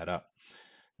speed that up.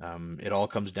 It all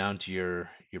comes down to your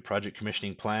project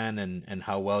commissioning plan and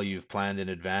how well you've planned in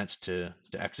advance to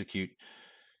execute.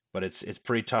 But it's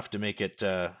pretty tough to make it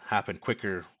happen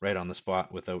quicker right on the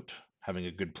spot without having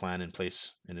a good plan in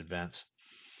place in advance.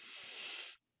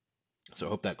 So I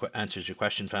hope that answers your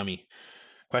question, Fami.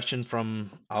 Question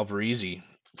from Alvarezi.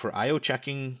 For IO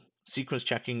checking, sequence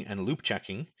checking, and loop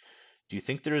checking, do you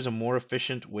think there is a more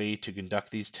efficient way to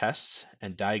conduct these tests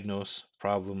and diagnose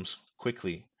problems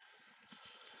quickly?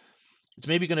 It's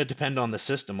maybe going to depend on the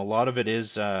system. A lot of it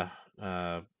is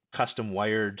custom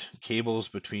wired cables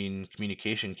between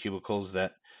communication cubicles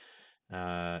that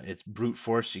it's brute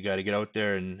force. You got to get out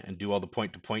there and do all the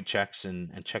point-to-point checks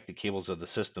and check the cables of the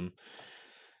system.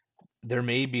 There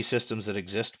may be systems that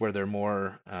exist where they're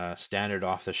more standard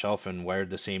off the shelf and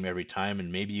wired the same every time,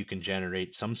 and maybe you can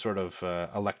generate some sort of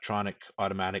electronic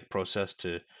automatic process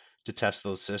to test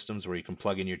those systems where you can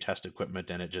plug in your test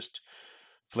equipment and it just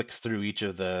flicks through each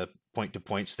of the point to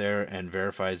points there and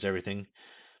verifies everything.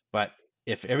 But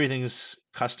if everything's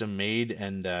custom made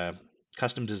and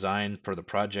custom designed for the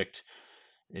project,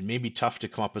 it may be tough to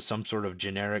come up with some sort of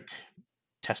generic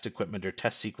test equipment or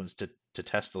test sequence to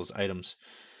test those items.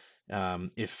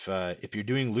 If you're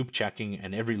doing loop checking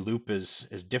and every loop is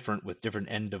different with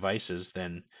different end devices,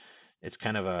 then it's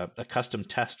kind of a custom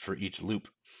test for each loop.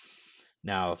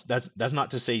 Now, that's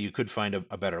not to say you could find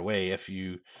a better way.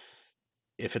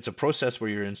 If it's a process where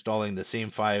you're installing the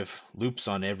same 5 loops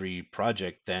on every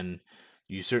project, then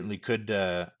you certainly could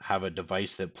have a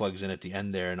device that plugs in at the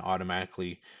end there and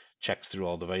automatically checks through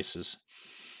all devices.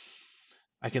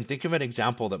 I can think of an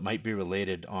example that might be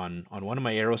related on one of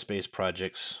my aerospace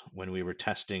projects when we were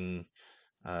testing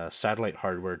satellite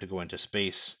hardware to go into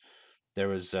space. There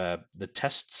was the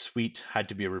test suite had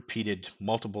to be repeated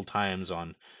multiple times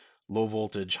on low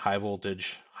voltage,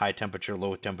 high temperature,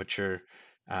 low temperature,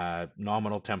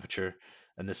 nominal temperature,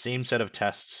 and the same set of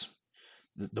tests.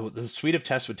 The suite of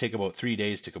tests would take about 3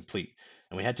 days to complete,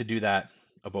 and we had to do that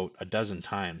about a dozen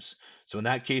times. So in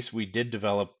that case, we did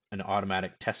develop an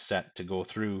automatic test set to go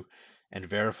through and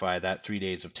verify that 3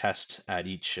 days of test at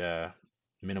each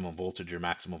minimum voltage or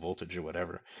maximum voltage or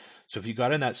whatever. So if you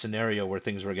got in that scenario where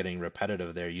things were getting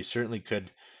repetitive there, you certainly could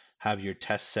have your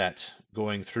test set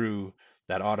going through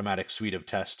that automatic suite of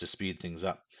tests to speed things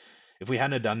up. If we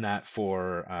hadn't done that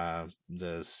for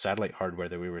the satellite hardware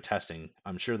that we were testing,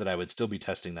 I'm sure that I would still be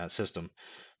testing that system.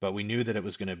 But we knew that it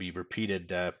was going to be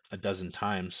repeated a dozen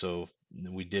times, so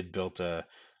we did build a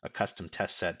custom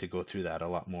test set to go through that a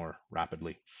lot more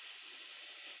rapidly.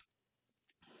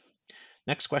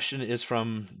 Next question is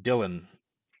from Dylan.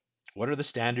 What are the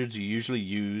standards you usually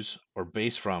use or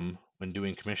base from when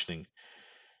doing commissioning?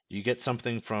 Do you get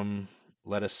something from,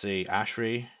 let us say,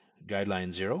 ASHRAE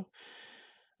Guideline 0?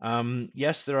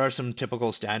 Yes, there are some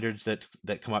typical standards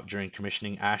that come up during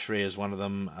commissioning. ASHRAE is one of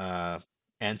them.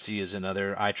 ANSI is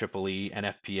another. IEEE,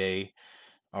 NFPA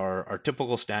are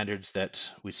typical standards that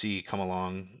we see come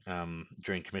along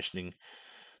during commissioning.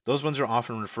 Those ones are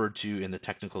often referred to in the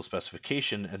technical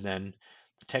specification, and then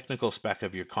the technical spec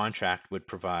of your contract would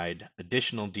provide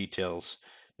additional details,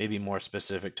 maybe more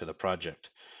specific to the project.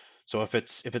 So if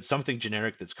it's something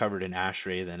generic that's covered in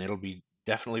ASHRAE, then it'll be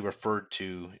definitely referred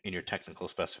to in your technical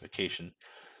specification.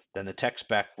 Then the tech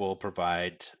spec will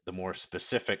provide the more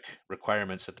specific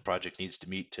requirements that the project needs to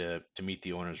meet to meet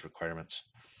the owner's requirements.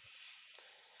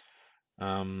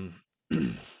 Um,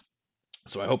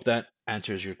 so I hope that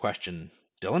answers your question,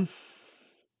 Dylan.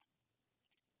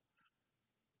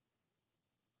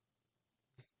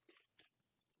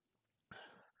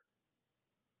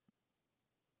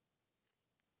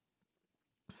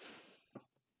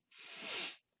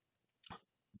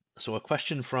 So a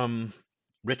question from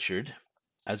Richard.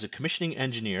 As a commissioning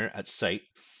engineer at site,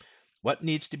 what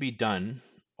needs to be done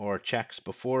or checks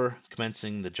before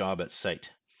commencing the job at site?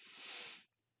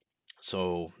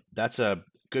 So that's a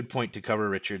good point to cover,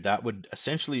 Richard. That would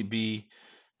essentially be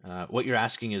what you're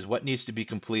asking is what needs to be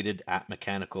completed at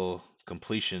mechanical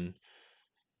completion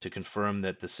to confirm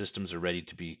that the systems are ready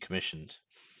to be commissioned.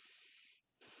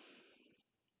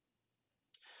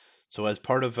 So as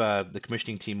part of the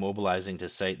commissioning team mobilizing to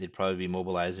site, they'd probably be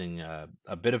mobilizing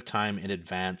a bit of time in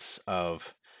advance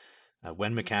of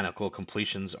when mechanical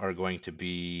completions are going to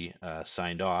be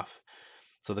signed off.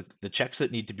 So the checks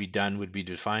that need to be done would be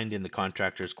defined in the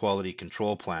contractor's quality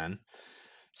control plan.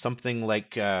 Something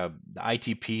like the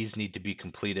ITPs need to be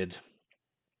completed.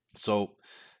 So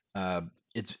uh,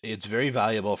 it's very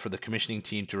valuable for the commissioning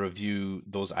team to review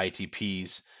those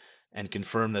ITPs and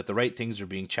confirm that the right things are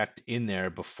being checked in there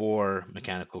before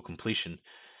mechanical completion.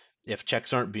 If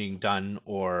checks aren't being done,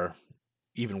 or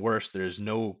even worse, there's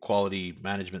no quality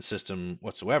management system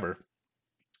whatsoever,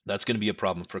 that's going to be a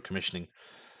problem for commissioning.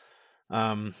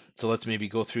 So let's maybe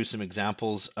go through some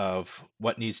examples of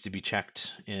what needs to be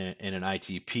checked in an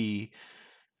ITP.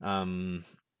 Um,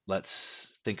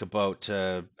 let's think about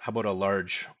how about a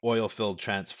large oil-filled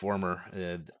transformer.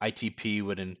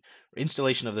 ITP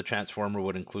installation of the transformer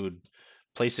would include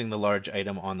placing the large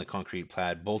item on the concrete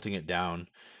pad, bolting it down,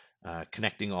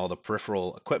 connecting all the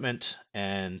peripheral equipment,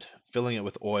 and filling it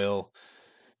with oil,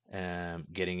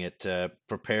 getting it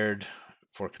prepared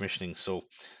for commissioning. So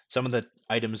some of the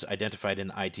items identified in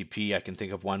the ITP, I can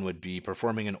think of one would be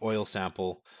performing an oil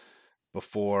sample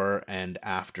before and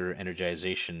after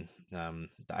energization. The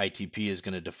ITP is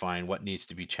going to define what needs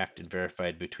to be checked and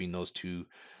verified between those two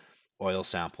oil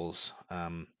samples.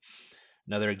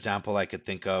 Another example I could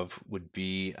think of would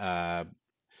be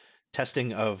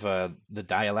testing of the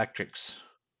dielectrics.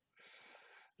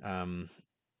 Um,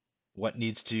 what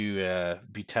needs to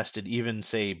be tested, even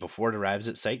say before it arrives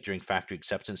at site during factory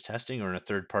acceptance testing or in a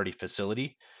third party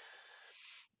facility.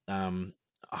 Um,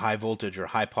 high voltage or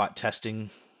high pot testing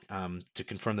to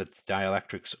confirm that the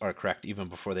dielectrics are correct even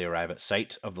before they arrive at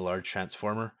site of the large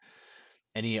transformer.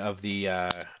 Any of the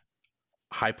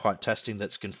high pot testing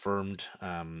that's confirmed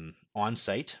on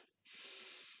site.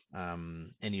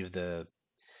 Any of the,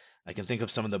 I can think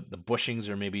of some of the bushings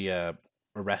or maybe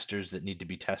arresters that need to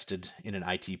be tested in an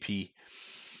ITP.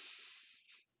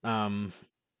 Um,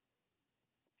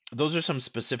 those are some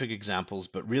specific examples,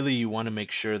 but really you want to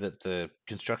make sure that the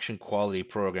construction quality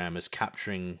program is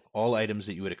capturing all items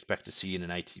that you would expect to see in an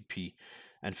ITP,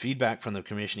 and feedback from the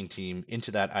commissioning team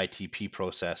into that ITP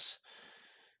process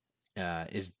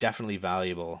is definitely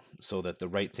valuable so that the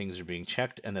right things are being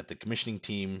checked and that the commissioning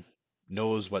team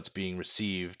knows what's being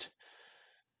received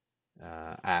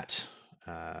at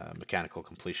mechanical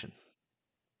completion.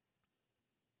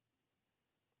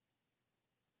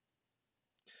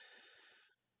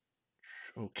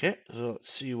 Okay, so let's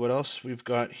see what else we've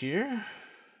got here.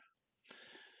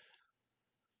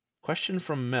 Question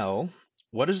from Mel.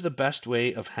 What is the best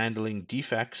way of handling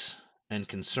defects and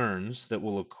concerns that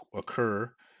will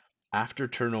occur after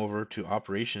turnover to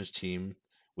operations team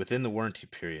within the warranty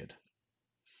period?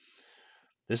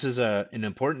 This is an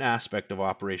important aspect of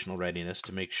operational readiness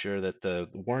to make sure that the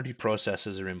warranty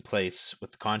processes are in place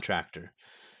with the contractor.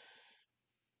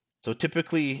 So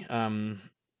typically,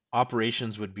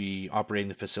 operations would be operating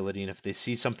the facility, and if they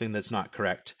see something that's not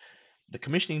correct, the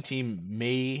commissioning team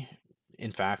may,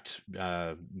 in fact,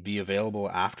 be available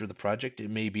after the project. It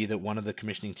may be that one of the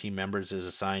commissioning team members is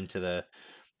assigned to the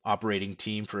operating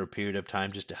team for a period of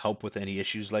time just to help with any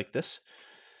issues like this.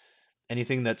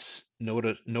 Anything that's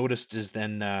noticed is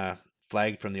then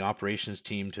flagged from the operations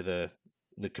team to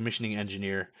the commissioning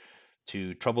engineer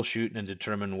to troubleshoot and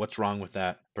determine what's wrong with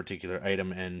that particular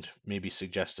item and maybe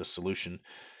suggest a solution.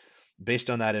 Based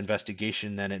on that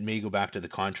investigation, then it may go back to the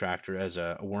contractor as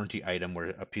a warranty item where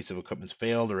a piece of equipment's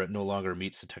failed or it no longer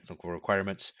meets the technical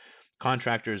requirements.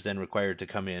 Contractor is then required to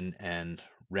come in and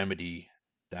remedy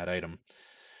that item.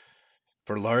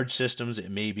 For large systems,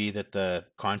 it may be that the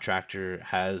contractor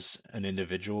has an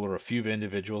individual or a few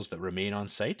individuals that remain on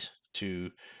site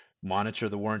to monitor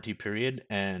the warranty period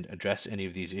and address any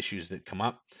of these issues that come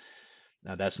up.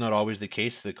 Now, that's not always the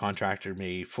case. The contractor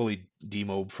may fully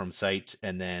demob from site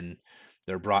and then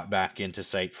they're brought back into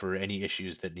site for any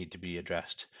issues that need to be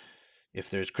addressed. If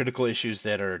there's critical issues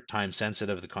that are time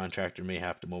sensitive, the contractor may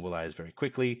have to mobilize very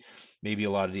quickly. Maybe a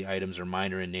lot of the items are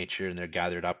minor in nature and they're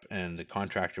gathered up, and the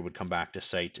contractor would come back to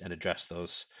site and address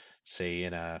those, say,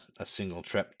 in a single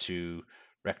trip to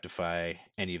rectify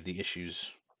any of the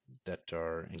issues that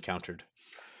are encountered.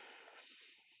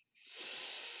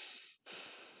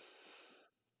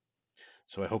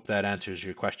 So I hope that answers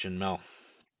your question, Mel.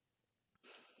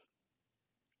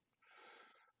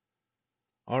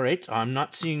 All right, I'm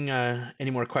not seeing any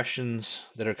more questions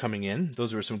that are coming in.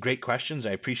 Those were some great questions.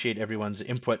 I appreciate everyone's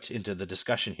input into the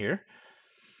discussion here.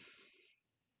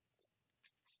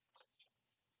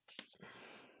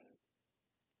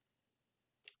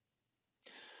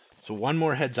 So one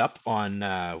more heads up on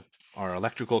our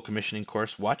electrical commissioning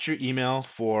course. Watch your email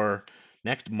for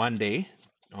next Monday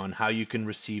on how you can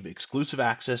receive exclusive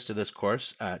access to this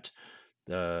course at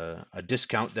a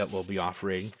discount that we'll be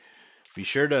offering Be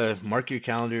sure to mark your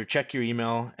calendar, check your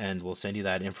email, and we'll send you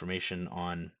that information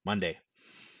on Monday.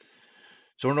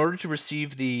 So in order to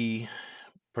receive the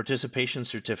participation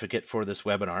certificate for this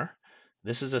webinar,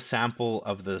 this is a sample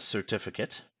of the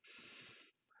certificate.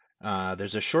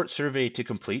 There's a short survey to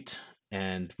complete,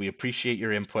 and we appreciate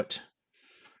your input.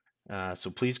 So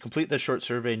please complete the short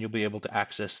survey and you'll be able to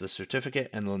access the certificate.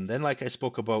 And then like I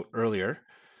spoke about earlier,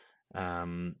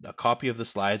 a copy of the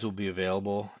slides will be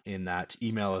available in that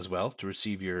email as well to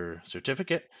receive your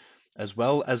certificate, as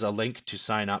well as a link to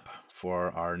sign up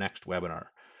for our next webinar.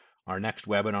 Our next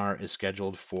webinar is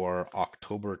scheduled for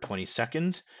October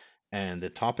 22nd, and the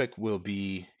topic will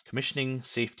be commissioning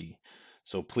safety.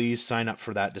 So please sign up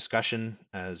for that discussion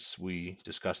as we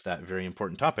discuss that very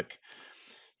important topic.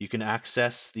 You can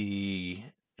access the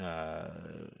uh,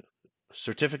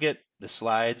 certificate, the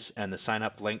slides, and the sign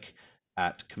up link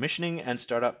at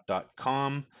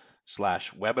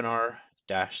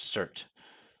commissioningandStartup.com/webinar-cert.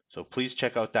 So please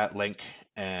check out that link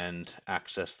and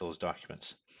access those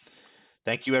documents.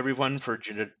 Thank you everyone for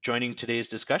joining today's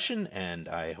discussion, and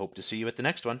I hope to see you at the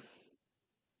next one.